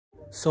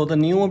So the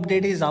new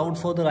update is out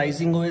for the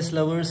risingOS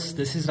lovers.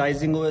 This is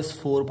risingOS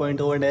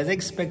 4.0 and as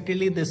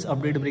expectedly this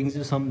update brings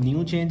you some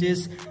new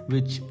changes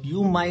which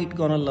you might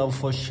gonna love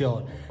for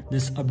sure.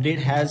 This update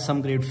has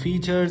some great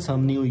features,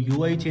 some new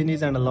UI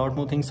changes and a lot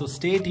more things, so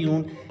stay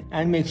tuned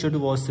and make sure to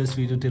watch this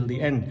video till the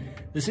end.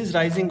 This is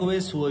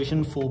risingOS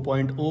version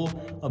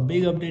 4.0, a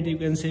big update you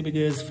can say,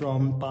 because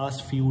from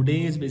past few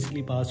days,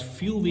 basically past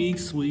few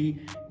weeks, we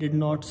did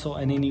not saw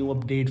any new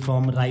update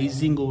from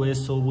risingOS.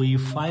 So we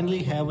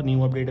finally have a new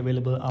update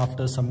available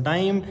after some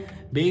time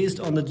based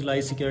on the July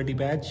security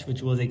patch,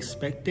 which was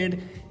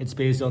expected. It's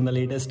based on the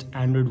latest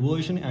Android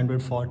version,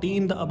 Android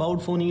 14. The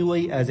About Phone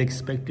UI as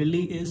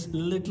expectedly is a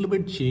little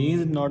bit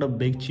changed, not a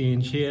big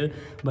change here,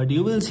 but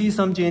you will see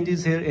some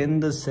changes here in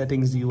the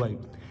settings UI.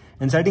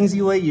 In settings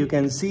UI, you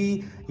can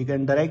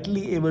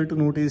directly able to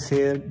notice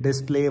here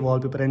display,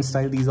 wallpaper and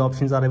style. These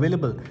options are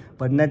available,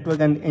 but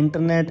network and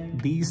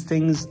internet, these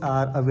things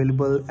are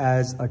available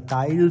as a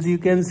tiles. You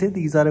can say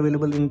these are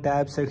available in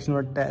tab section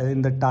or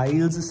in the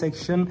tiles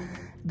section.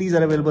 These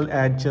are available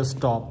at just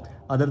top.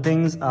 Other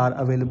things are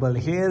available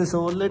here.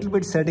 So a little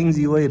bit settings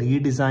UI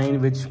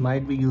redesign, which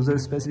might be user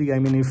specific. I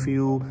mean,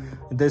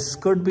 this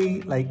could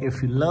be like,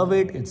 if you love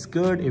it, it's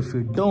good. If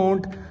you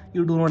don't,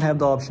 you do not have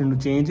the option to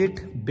change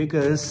it,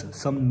 because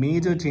some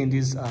major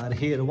changes are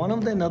here. One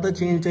of the another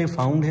change I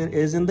found here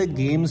is in the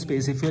game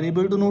space. If you're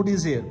able to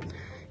notice here,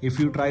 if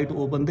you try to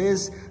open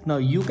this, now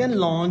you can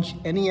launch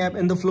any app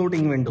in the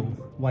floating window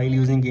while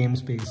using game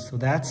space. So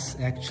that's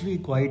actually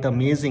quite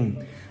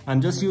amazing. I'm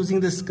just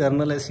using this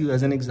kernel SU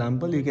as an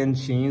example. You can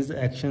change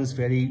the actions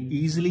very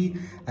easily.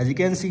 As you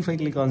can see, if I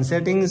click on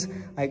settings,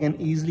 I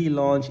can easily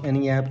launch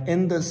any app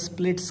in the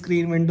split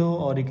screen window,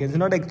 or you can,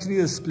 not actually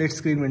a split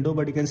screen window,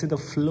 but you can see the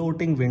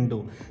floating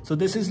window. So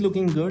this is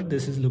looking good.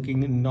 This is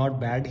looking not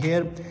bad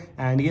here.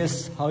 And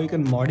yes, how you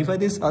can modify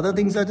this, other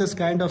things are just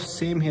kind of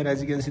same here.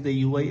 As you can see,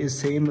 the UI is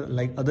same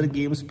like other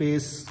game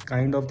space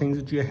kind of things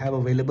that you have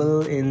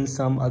available in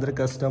some other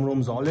custom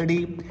rooms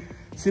already.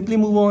 Simply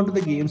move on to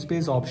the game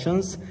space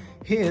options.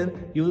 Here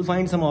you will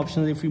find some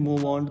options. If you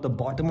move on to the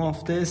bottom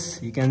of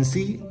this, you can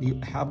see you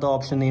have the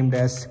option named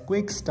as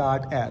quick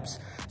start apps.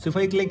 So if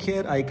I click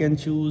here, I can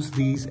choose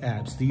these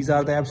apps. These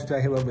are the apps which I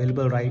have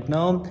available right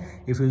now.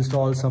 If you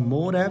install some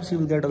more apps, you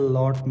will get a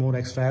lot more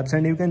extra apps,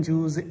 and you can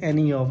choose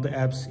any of the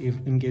apps if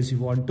in case you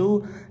want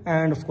to.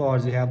 And of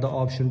course, you have the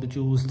option to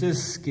choose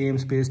this game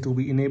space to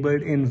be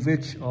enabled in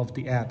which of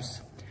the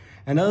apps.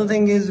 Another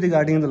thing is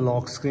regarding the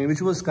lock screen,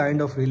 which was kind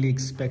of really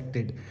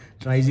expected.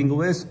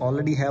 risingOS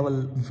already have a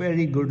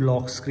very good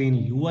lock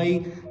screen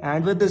UI,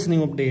 and with this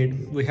new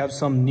update, we have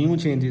some new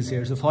changes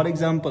here. So for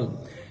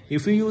example,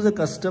 if you use a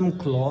custom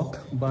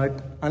clock,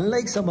 but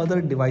unlike some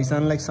other device,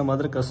 unlike some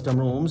other custom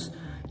rooms,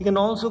 you can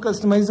also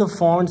customize the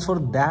fonts for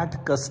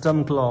that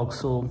custom clock.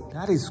 So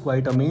that is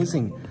quite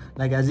amazing.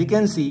 Like as you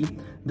can see,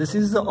 this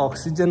is the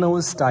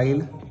risingOS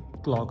style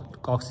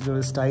clock,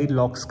 risingOS style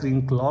lock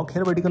screen clock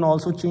here, but you can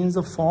also change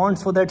the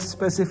fonts for that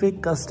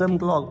specific custom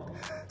clock.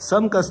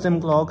 Some custom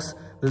clocks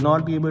will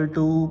not be able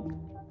to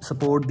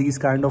support these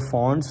kind of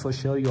fonts for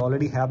sure. You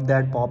already have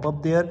that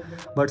pop-up there,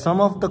 but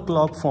some of the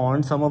clock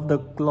fonts, some of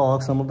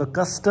the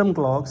custom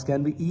clocks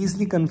can be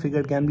easily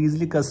configured, can be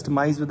easily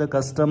customized with a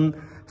custom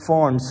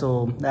font.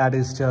 So that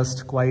is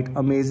just quite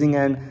amazing,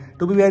 and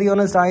to be very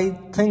honest, I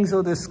think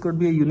so this could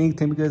be a unique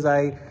thing, because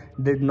I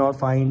did not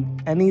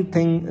find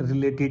anything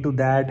related to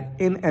that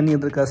in any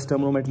other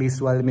custom room, at least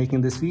while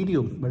making this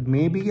video. But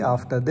maybe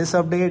after this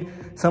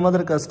update, some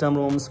other custom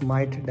rooms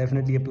might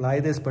definitely apply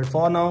this. But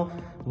for now,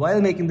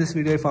 while making this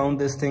video, I found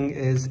this thing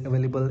is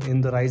available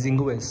in the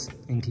risingOS.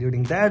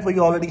 Including that, we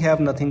already have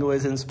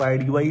nothingOS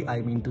inspired UI.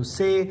 I mean to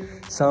say,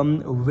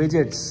 some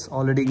widgets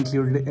already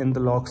included in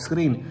the lock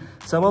screen.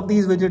 Some of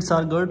these widgets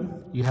are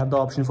good. You have the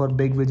option for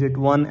big widget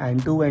 1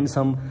 and 2 and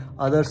some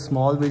other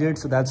small widgets,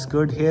 so that's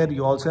good here.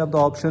 You also have the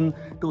option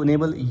to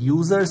enable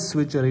user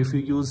switcher. If you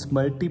use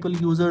multiple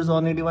users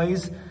on a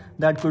device,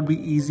 that could be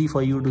easy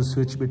for you to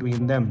switch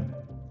between them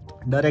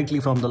directly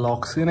from the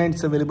lock screen, and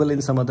it's available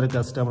in some other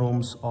custom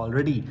rooms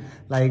already.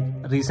 Like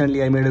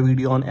recently I made a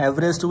video on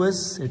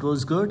everestOS. It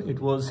was good.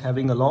 It was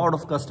having a lot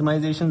of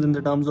customizations in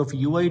the terms of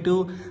UI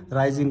too.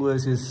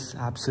 risingOS is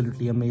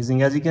absolutely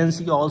amazing. As you can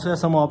see, you also have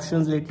some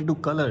options related to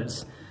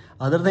colors.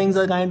 Other things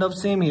are kind of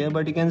same here,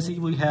 but you can see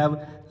we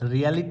have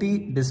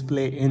reality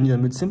display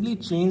engine, which simply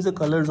change the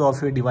colors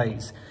of your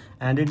device,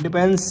 and it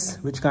depends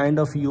which kind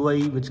of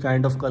UI, which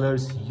kind of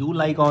colors you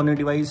like on your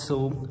device.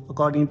 So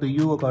according to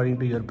you, according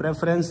to your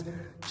preference,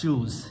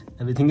 choose.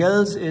 Everything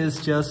else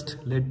is just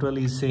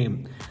literally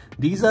same.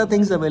 These are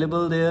things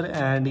available there.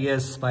 And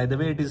yes, by the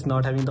way, it is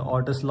not having the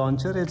Otis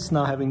launcher, it's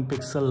now having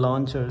Pixel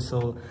launcher.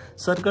 So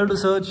circle to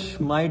search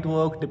might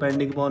work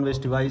depending upon which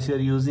device you're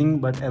using,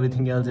 but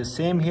everything else is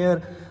same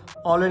here.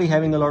 Already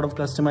having a lot of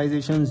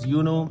customizations.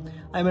 You know,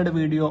 I made a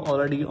video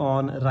already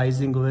on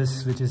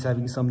risingOS, which is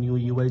having some new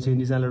UI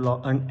changes and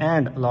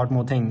a lot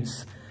more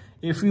things.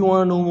 If you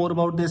want to know more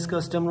about this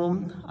custom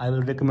room, I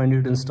will recommend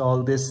you to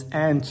install this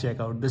and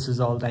check out. This is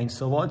all. Thanks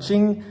for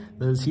watching.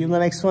 We'll see you in the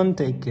next one.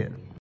 Take care.